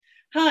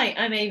Hi,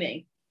 I'm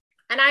Amy.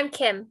 And I'm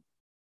Kim.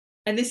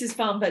 And this is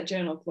Farm Vet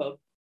Journal Club.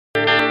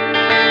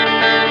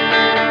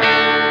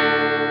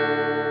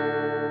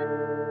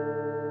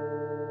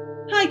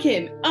 Hi,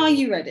 Kim. Are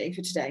you ready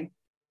for today?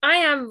 I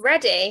am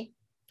ready.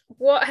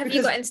 What have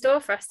you got in store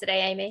for us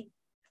today, Amy?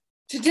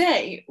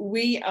 Today,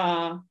 we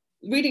are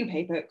reading a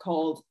paper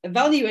called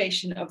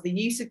Evaluation of the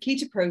Use of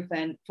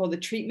Ketoprofen for the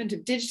Treatment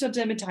of Digital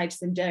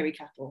Dermatitis in Dairy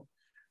Cattle,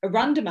 a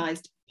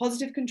randomized,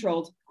 positive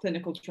controlled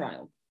clinical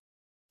trial.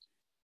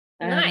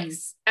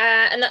 Nice.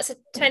 And that's a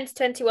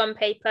 2021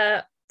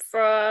 paper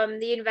from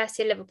the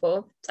University of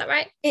Liverpool. Is that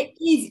right? It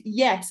is,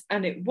 yes.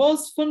 And it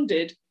was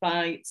funded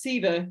by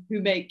SIVA,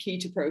 who make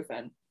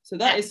ketoprofen. So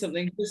that is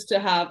something just to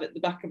have at the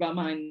back of our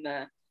mind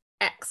there.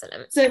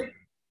 Excellent. So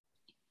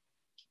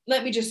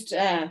let me just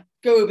go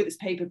over this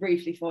paper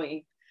briefly for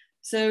you.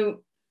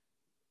 So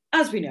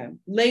as we know,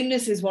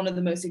 lameness is one of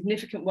the most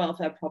significant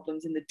welfare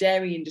problems in the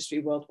dairy industry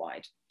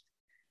worldwide.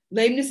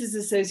 Lameness is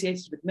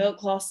associated with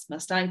milk loss,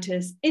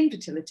 mastitis,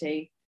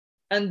 infertility,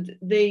 and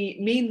the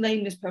mean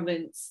lameness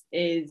prevalence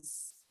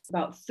is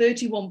about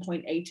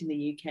 31.8 in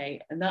the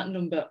UK, and that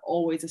number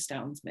always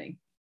astounds me.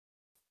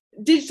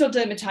 Digital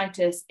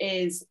dermatitis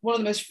is one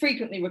of the most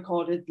frequently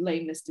recorded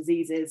lameness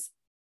diseases,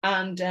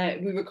 and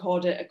we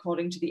record it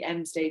according to the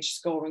M-stage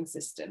scoring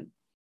system.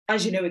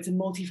 As you know, it's a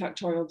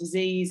multifactorial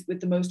disease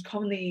with the most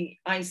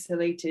commonly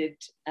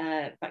isolated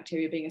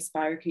bacteria being a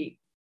spirochete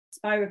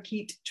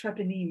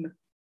treponeme.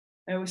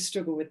 I always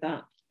struggle with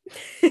that.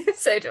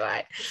 So do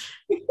I.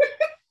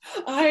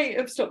 I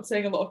have stopped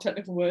saying a lot of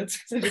technical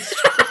words because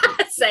I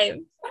just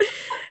Same.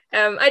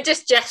 I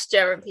just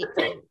gesture and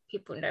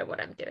people know what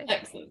I'm doing.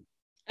 Excellent.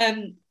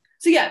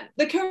 So yeah,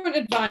 the current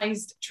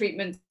advised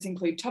treatments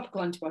include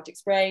topical antibiotic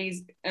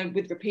sprays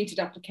with repeated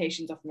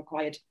applications often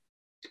required.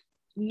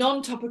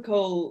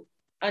 Non-topical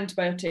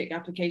antibiotic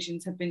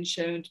applications have been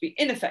shown to be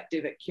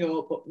ineffective at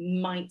cure, but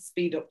might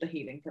speed up the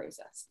healing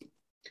process.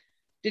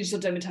 Digital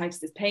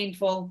dermatitis is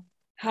painful.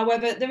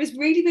 However, there has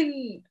really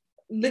been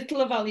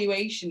little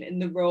evaluation in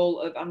the role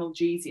of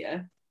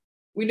analgesia.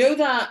 We know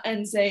that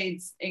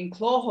NSAIDs in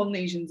claw horn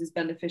lesions is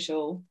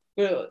beneficial,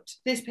 but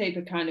this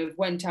paper kind of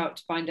went out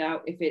to find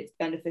out if it's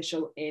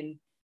beneficial in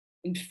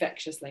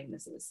infectious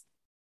lamenesses.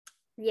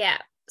 Yeah,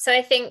 so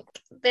I think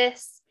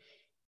this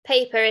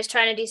paper is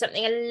trying to do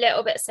something a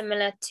little bit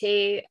similar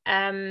to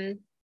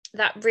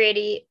that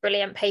really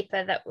brilliant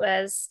paper that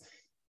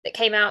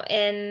came out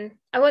in,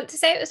 I want to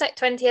say it was like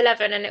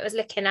 2011, and it was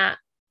looking at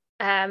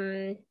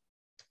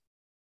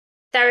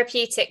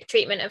therapeutic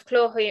treatment of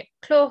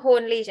claw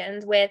horn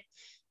lesions with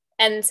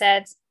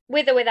NSAIDs,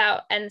 with or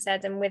without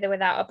NSAIDs and with or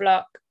without a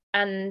block.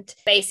 And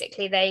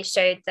basically they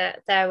showed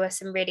that there were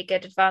some really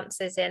good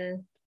advances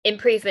in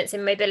improvements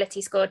in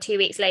mobility score 2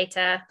 weeks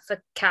later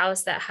for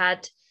cows that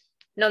had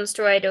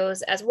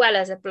non-steroidals as well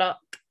as a block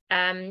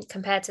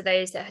compared to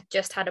those that had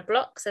just had a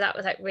block. So that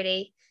was like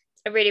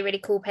a really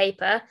cool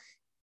paper.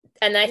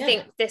 And I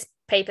think this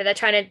paper, they're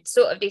trying to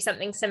sort of do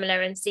something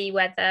similar and see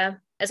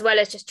whether, as well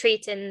as just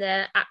treating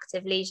the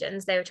active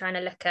lesions, they were trying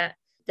to look at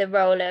the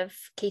role of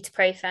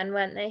ketoprofen,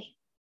 weren't they?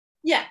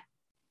 Yeah.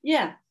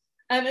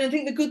 And I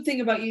think the good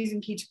thing about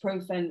using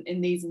ketoprofen in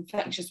these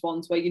infectious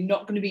ones, where you're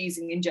not going to be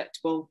using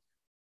injectable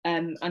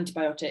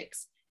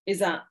antibiotics, is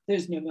that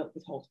there's no milk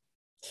withhold.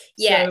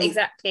 Yeah, so,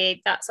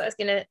 exactly. That's what I was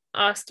going to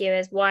ask you,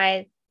 is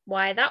why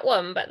that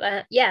one? But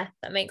that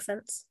makes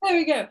sense. There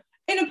we go.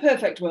 In a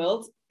perfect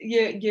world,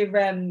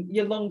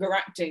 your longer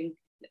acting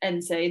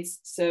NSAIDs,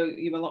 so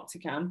your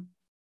meloxicam,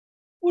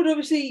 would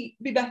obviously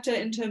be better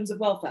in terms of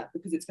welfare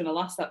because it's going to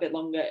last that bit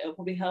longer. It'll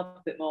probably help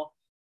a bit more.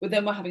 But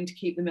then we're having to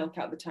keep the milk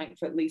out of the tank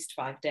for at least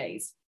 5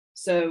 days.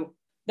 So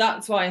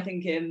that's why I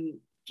think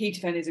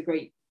ketofen is a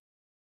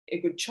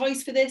good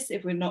choice for this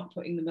if we're not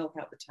putting the milk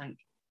out the tank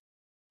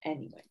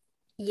anyway.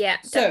 Yeah,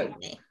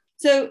 definitely.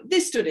 So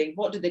this study,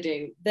 what did they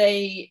do?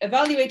 They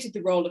evaluated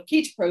the role of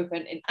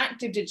ketoprofen in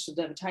active digital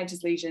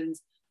dermatitis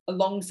lesions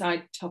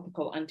alongside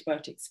topical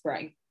antibiotic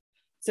spray.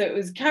 So it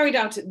was carried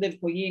out at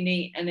Liverpool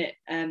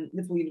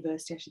Liverpool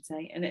University, I should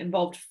say, and it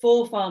involved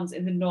 4 farms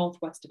in the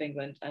northwest of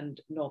England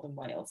and northern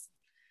Wales.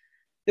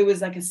 There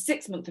was like a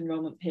 6-month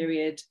enrolment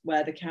period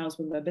where the cows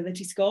were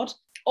mobility scored.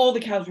 All the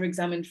cows were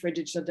examined for a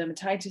digital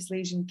dermatitis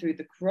lesion through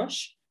the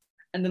crush,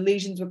 and the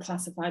lesions were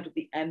classified with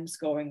the M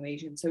scoring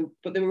lesion.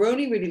 But they were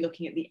only really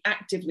looking at the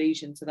active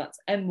lesion, so that's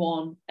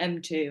M1,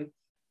 M2,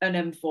 and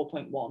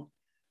M4.1.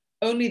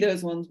 Only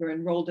those ones were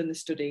enrolled in the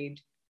study,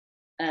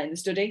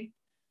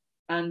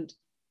 and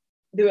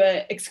they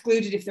were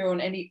excluded if they were on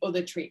any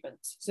other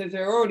treatments. So if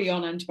they're already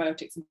on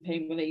antibiotics and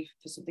pain relief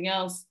for something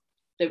else,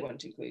 they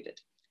weren't included.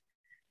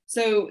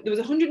 So there was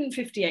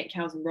 158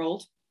 cows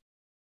enrolled,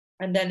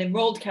 and then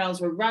enrolled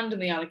cows were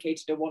randomly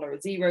allocated a 1 or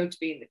a 0 to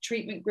be in the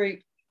treatment group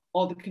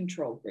or the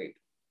control group,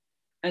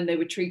 and they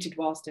were treated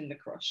whilst in the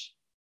crush.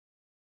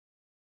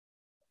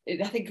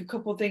 I think a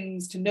couple of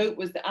things to note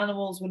was that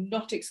animals were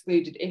not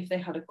excluded if they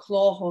had a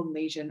claw horn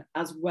lesion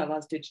as well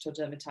as digital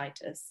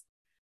dermatitis.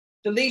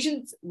 The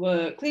lesions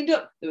were cleaned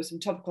up, there were some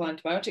topical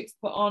antibiotics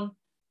put on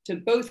to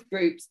both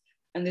groups,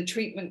 and the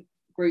treatment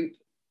group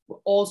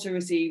also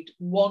received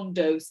 1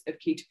 dose of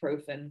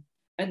ketoprofen,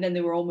 and then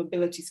they were all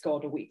mobility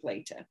scored a week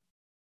later.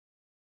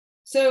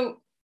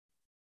 So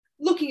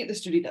looking at the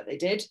study that they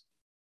did,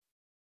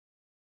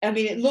 I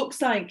mean, it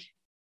looks like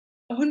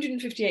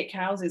 158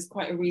 cows is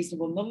quite a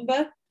reasonable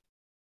number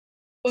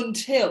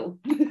until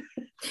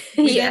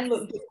we then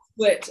looked at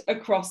split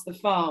across the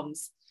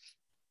farms.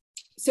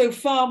 So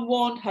farm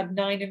 1 had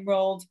 9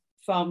 enrolled,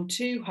 farm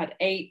 2 had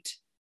 8,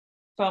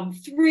 farm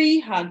 3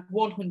 had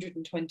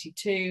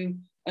 122,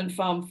 and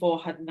farm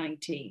 4 had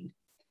 19.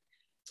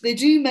 They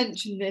do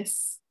mention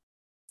this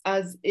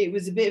as it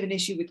was a bit of an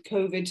issue with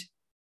COVID.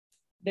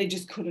 They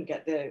just couldn't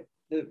get the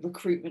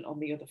recruitment on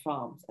the other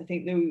farms. I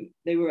think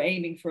they were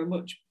aiming for a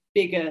much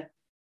bigger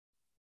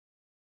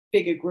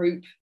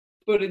group,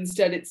 but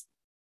instead it's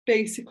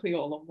basically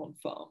all on one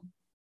farm.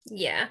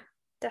 Yeah,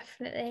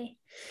 definitely.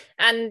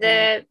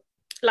 And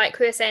like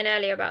we were saying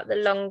earlier about the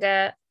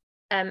longer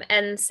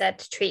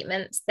NSAID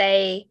treatments,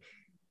 they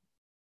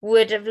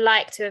would have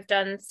liked to have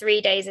done 3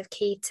 days of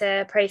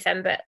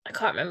ketoprofen, but I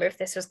can't remember if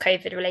this was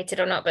COVID related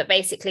or not, but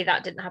basically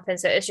that didn't happen.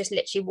 So it was just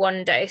literally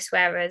 1 dose,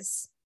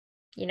 whereas,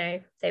 you know,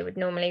 they would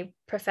normally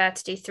prefer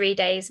to do 3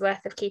 days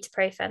worth of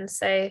ketoprofen.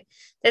 So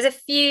there's a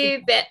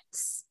few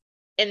bits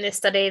in this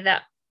study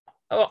that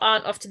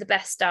aren't off to the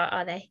best start,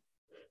 are they?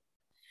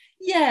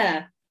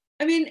 Yeah.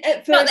 I mean,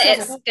 at first, not that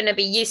it's going to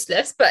be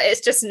useless, but it's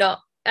just not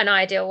an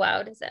ideal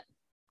world, is it?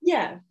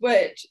 Yeah,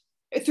 which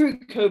through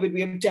COVID,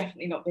 we have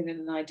definitely not been in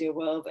an ideal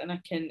world, and I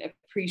can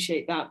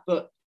appreciate that.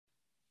 But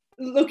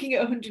looking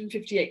at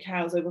 158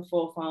 cows over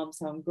 4 farms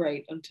sound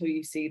great until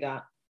you see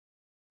that.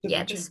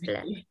 The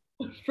split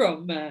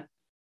from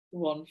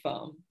one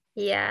farm.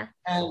 Yeah.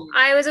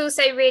 I was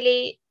also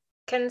really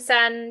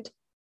concerned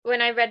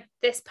when I read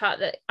this part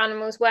that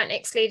animals weren't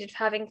excluded for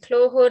having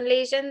claw horn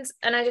lesions.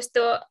 And I just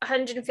thought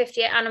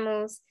 158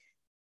 animals,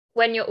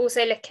 when you're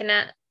also looking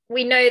at,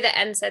 we know that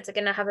NSAIDs are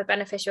going to have a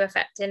beneficial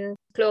effect in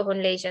claw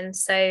horn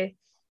lesions. So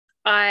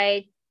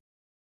I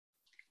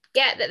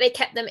get that they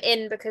kept them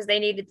in because they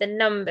needed the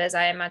numbers,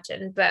 I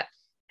imagine. But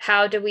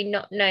how do we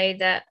not know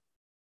that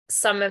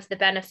some of the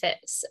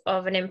benefits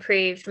of an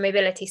improved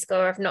mobility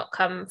score have not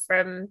come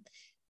from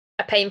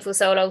a painful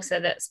sole ulcer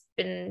that's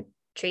been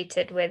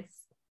treated with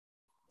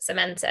some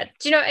NSAID?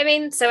 Do you know what I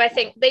mean? So I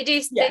think they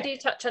do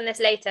touch on this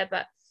later,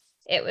 but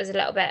it was a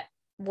little bit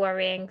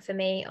worrying for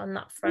me on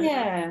that front.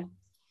 Yeah.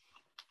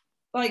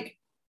 Like,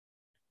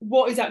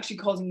 what is actually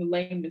causing the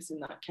lameness in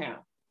that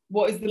cow?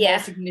 What is the more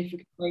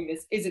significant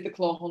lameness? Is it the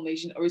claw horn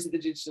lesion or is it the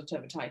digital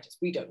dermatitis?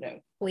 We don't know.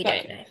 We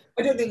don't know.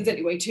 I don't think there's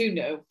any way to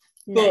know.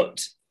 No.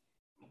 But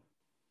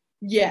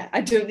yeah,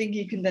 I don't think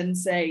you can then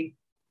say,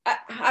 I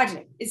don't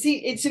know.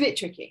 It's a bit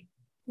tricky.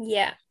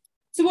 Yeah.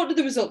 So what do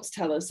the results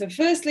tell us? So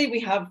firstly, we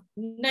have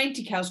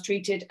 90 cows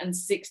treated and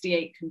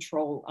 68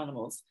 control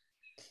animals.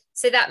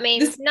 So that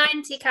means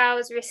 90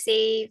 cows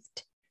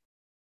received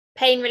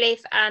pain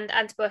relief and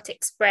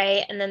antibiotic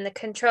spray, and then the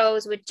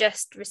controls were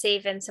just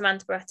receiving some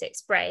antibiotic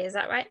spray. Is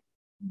that right?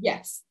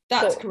 Yes,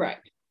 that's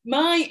correct.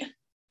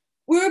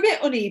 We're a bit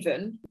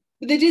uneven,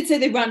 but they did say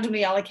they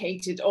randomly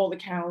allocated all the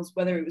cows,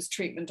 whether it was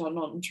treatment or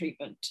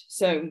non-treatment.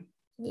 So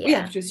we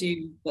have to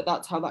assume that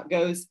that's how that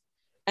goes.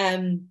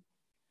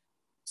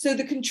 So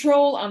the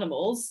control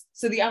animals,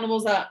 so the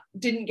animals that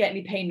didn't get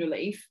any pain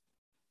relief,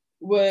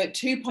 were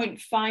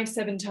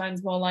 2.57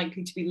 times more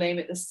likely to be lame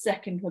at the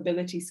second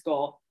mobility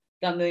score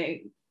than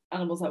the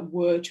animals that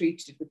were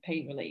treated with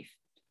pain relief.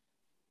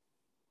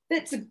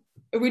 That's a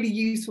really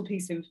useful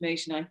piece of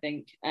information, I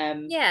think.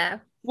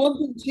 One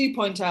thing to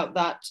point out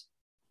that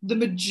the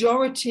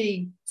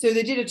majority, so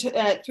they did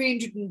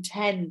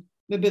 310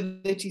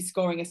 mobility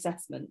scoring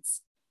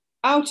assessments.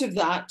 Out of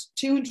that,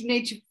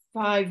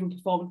 285 were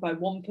performed by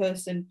one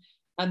person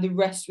and the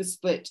rest were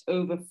split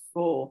over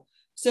 4.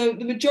 So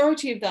the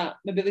majority of that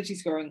mobility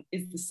scoring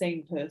is the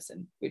same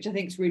person, which I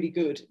think is really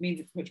good. It means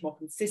it's much more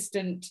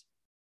consistent.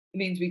 It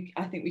means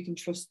I think we can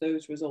trust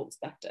those results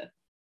better.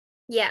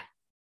 Yeah,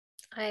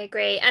 I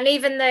agree. And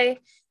even though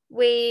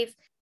we've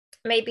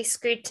maybe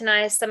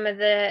scrutinized some of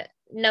the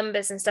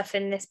numbers and stuff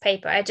in this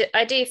paper, I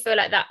do feel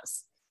like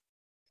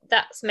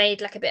that's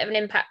made like a bit of an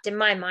impact in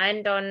my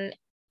mind on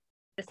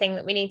the thing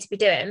that we need to be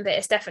doing. But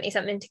it's definitely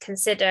something to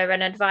consider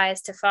and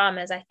advise to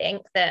farmers. I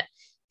think that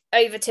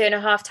over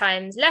 2.5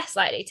 times less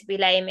likely to be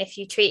lame if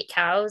you treat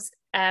cows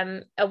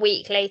a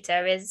week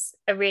later is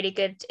a really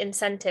good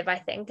incentive, I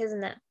think,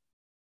 isn't it?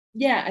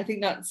 Yeah, I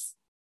think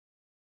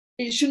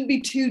it shouldn't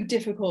be too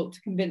difficult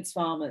to convince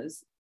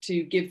farmers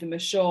to give them a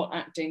short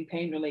acting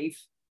pain relief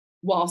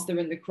whilst they're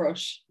in the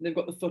crush. They've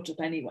got the foot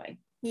up anyway.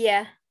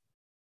 Yeah.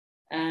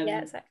 Yeah,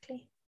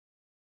 exactly.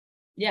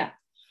 Yeah.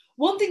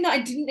 One thing that I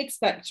didn't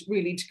expect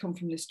really to come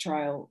from this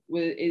trial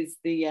is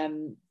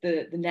the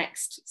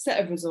next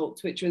set of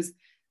results, which was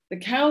the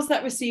cows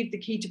that received the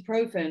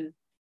ketoprofen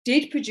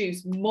did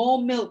produce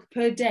more milk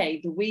per day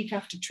the week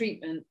after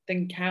treatment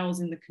than cows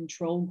in the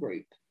control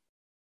group.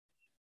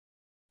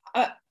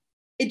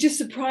 It just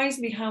surprised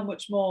me how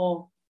much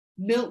more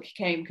milk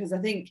came, because I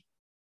think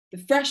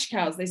the fresh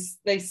cows,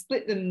 they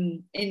split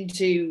them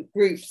into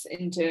groups,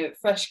 into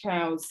fresh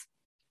cows,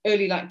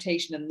 early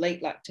lactation and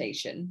late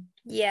lactation.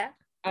 Yeah.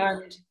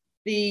 And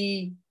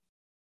the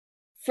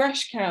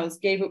fresh cows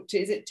gave up to,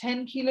 is it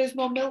 10 kilos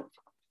more milk?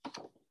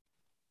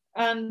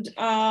 And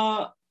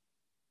our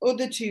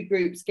other two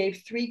groups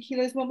gave 3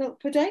 kilos more milk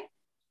per day.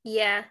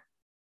 Yeah.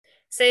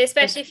 So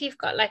especially if you've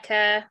got like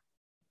a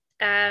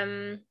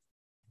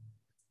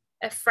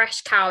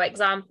fresh cow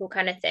example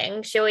kind of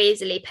thing, she'll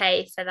easily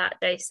pay for that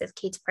dose of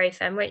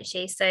ketoprofen, won't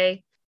she? So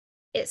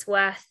it's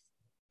worth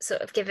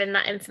sort of giving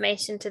that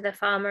information to the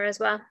farmer as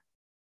well.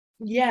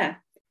 Yeah.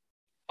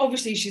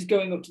 Obviously, she's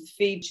going up to the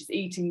feed, she's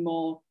eating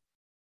more,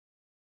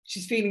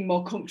 she's feeling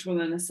more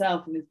comfortable in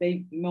herself and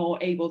is more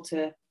able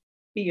to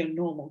be a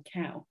normal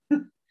cow.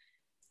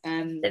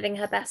 Living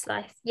her best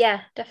life.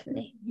 Yeah,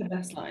 definitely. Her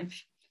best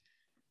life.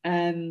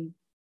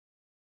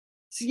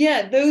 So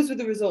yeah, those were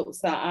the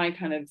results that I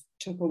kind of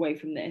took away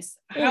from this.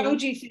 How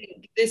do you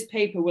think this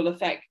paper will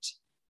affect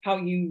how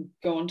you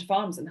go onto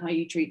farms and how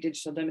you treat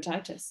digital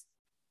dermatitis?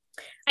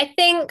 I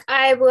think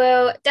I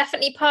will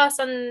definitely pass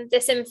on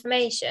this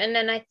information,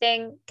 and I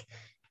think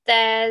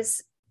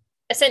there's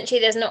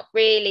not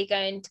really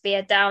going to be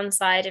a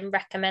downside in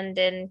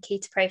recommending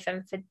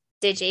ketoprofen for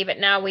Digi, but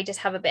now we just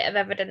have a bit of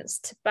evidence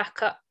to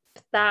back up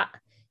that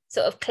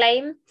sort of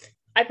claim.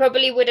 I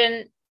probably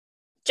wouldn't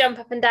jump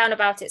up and down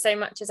about it so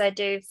much as I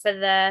do for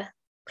the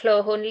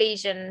clawhorn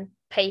lesion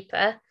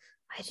paper.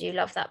 I do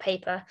love that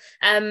paper.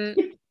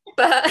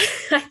 But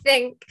I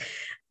think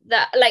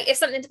that like it's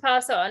something to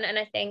pass on, and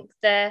I think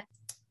the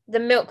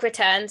milk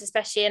returns,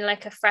 especially in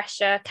like a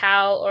fresher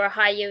cow or a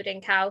high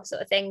yielding cow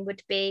sort of thing,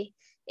 would be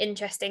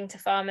interesting to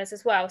farmers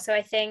as well. So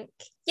I think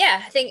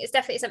it's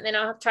definitely something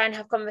I'll try and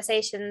have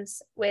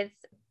conversations with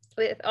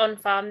on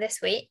farm this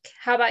week.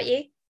 How about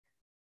you?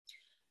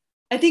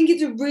 I think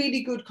it's a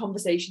really good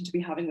conversation to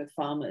be having with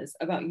farmers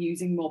about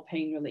using more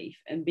pain relief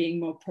and being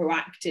more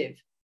proactive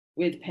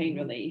with pain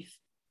relief.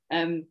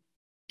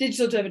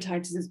 Digital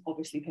dermatitis is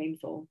obviously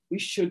painful. We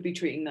should be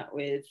treating that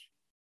with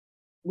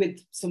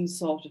some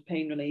sort of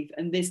pain relief.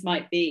 And this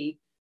might be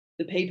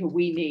the paper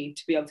we need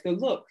to be able to go,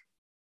 look,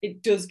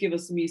 it does give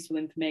us some useful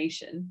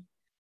information.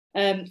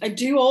 I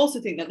do also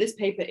think that this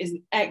paper is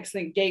an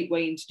excellent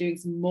gateway into doing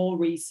some more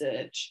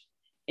research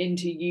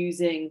into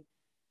using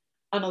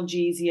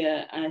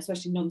analgesia, and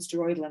especially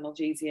non-steroidal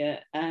analgesia,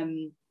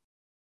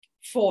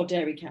 for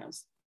dairy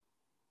cows.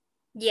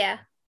 Yeah,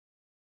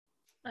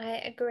 I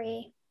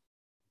agree.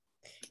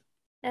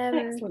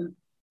 Excellent.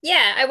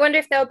 Yeah, I wonder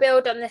if they'll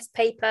build on this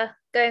paper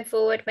going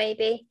forward,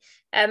 maybe.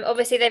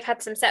 Obviously, they've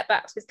had some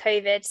setbacks with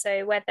COVID,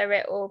 so whether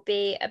it will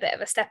be a bit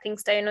of a stepping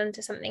stone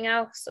onto something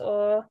else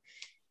or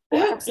I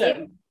hope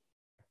so.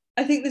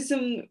 I think there's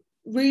some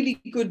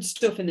really good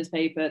stuff in this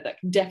paper that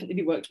can definitely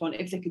be worked on.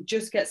 If they could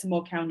just get some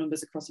more cow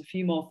numbers across a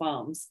few more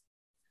farms,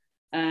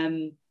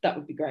 that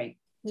would be great.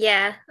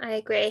 Yeah, I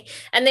agree.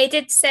 And they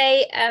did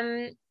say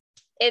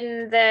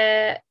in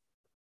the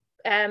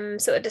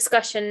sort of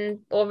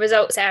discussion or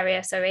results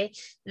area,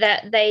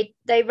 that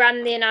they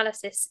ran the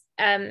analysis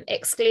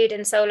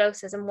excluding soil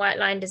ulcers and white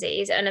line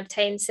disease and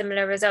obtained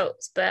similar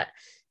results, but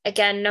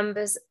again,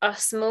 numbers are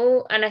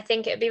small. And I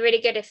think it'd be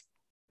really good if,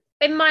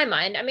 in my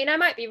mind, I mean, I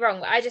might be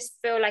wrong, but I just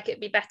feel like it'd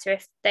be better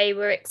if they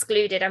were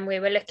excluded and we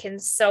were looking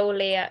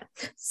solely at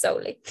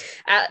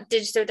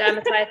digital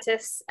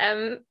dermatitis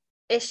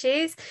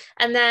issues.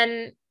 And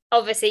then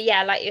obviously,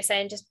 yeah, like you're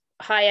saying, just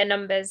higher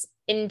numbers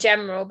in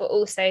general, but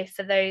also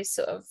for those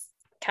sort of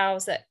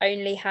cows that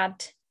only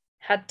had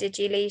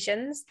digi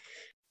lesions.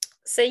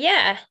 So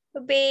yeah,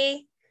 it'll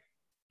be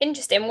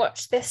interesting,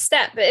 watch this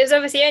step. But it was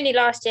obviously only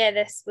last year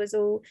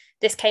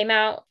this came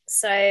out,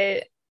 so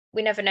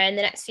we never know, in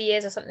the next few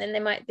years or something they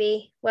might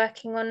be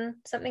working on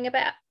something a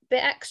bit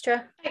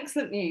extra.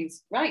 Excellent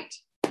news. Right,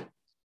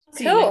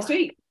 see cool. you next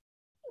week.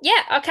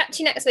 Yeah, I'll catch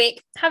you next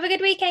week. Have a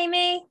good week,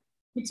 Amy.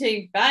 You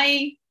too.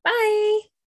 Bye. Bye.